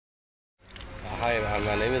Hi,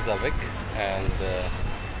 my name is Aavik, and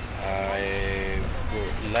I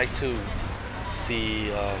would like to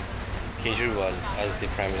see Kejriwal as the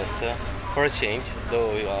Prime Minister for a change,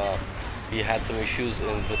 though he had some issues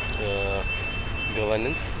with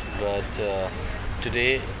governance. But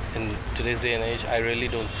today, in today's day and age, I really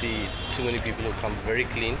don't see too many people who come very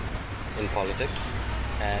clean in politics,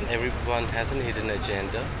 and everyone has a hidden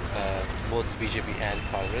agenda, both BJP and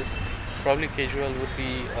Congress. Probably Kejriwal would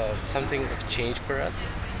be something of change for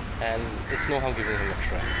us, and it's no harm giving him a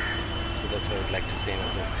try. So that's what I would like to see him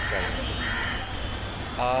as a Prime Minister.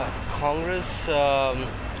 Congress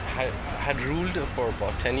had ruled for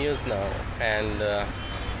about 10 years now, and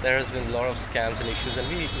there has been a lot of scams and issues, and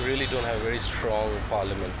we really don't have a very strong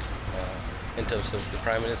parliament in terms of the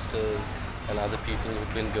Prime Ministers and other people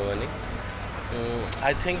who've been governing.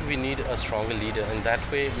 I think we need a stronger leader. In that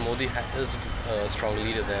way, Modi is a stronger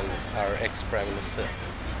leader than our ex-Prime Minister.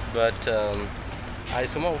 But I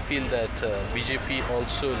somehow feel that BJP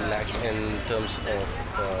also lack in terms of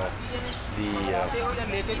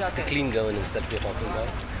the clean governance that we are talking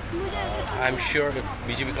about. I'm sure if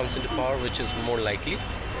BJP comes into power, which is more likely,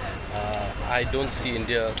 I don't see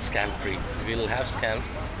India scam-free. We'll have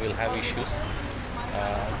scams, we'll have issues.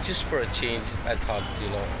 Just for a change, I thought,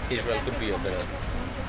 Israel could be a better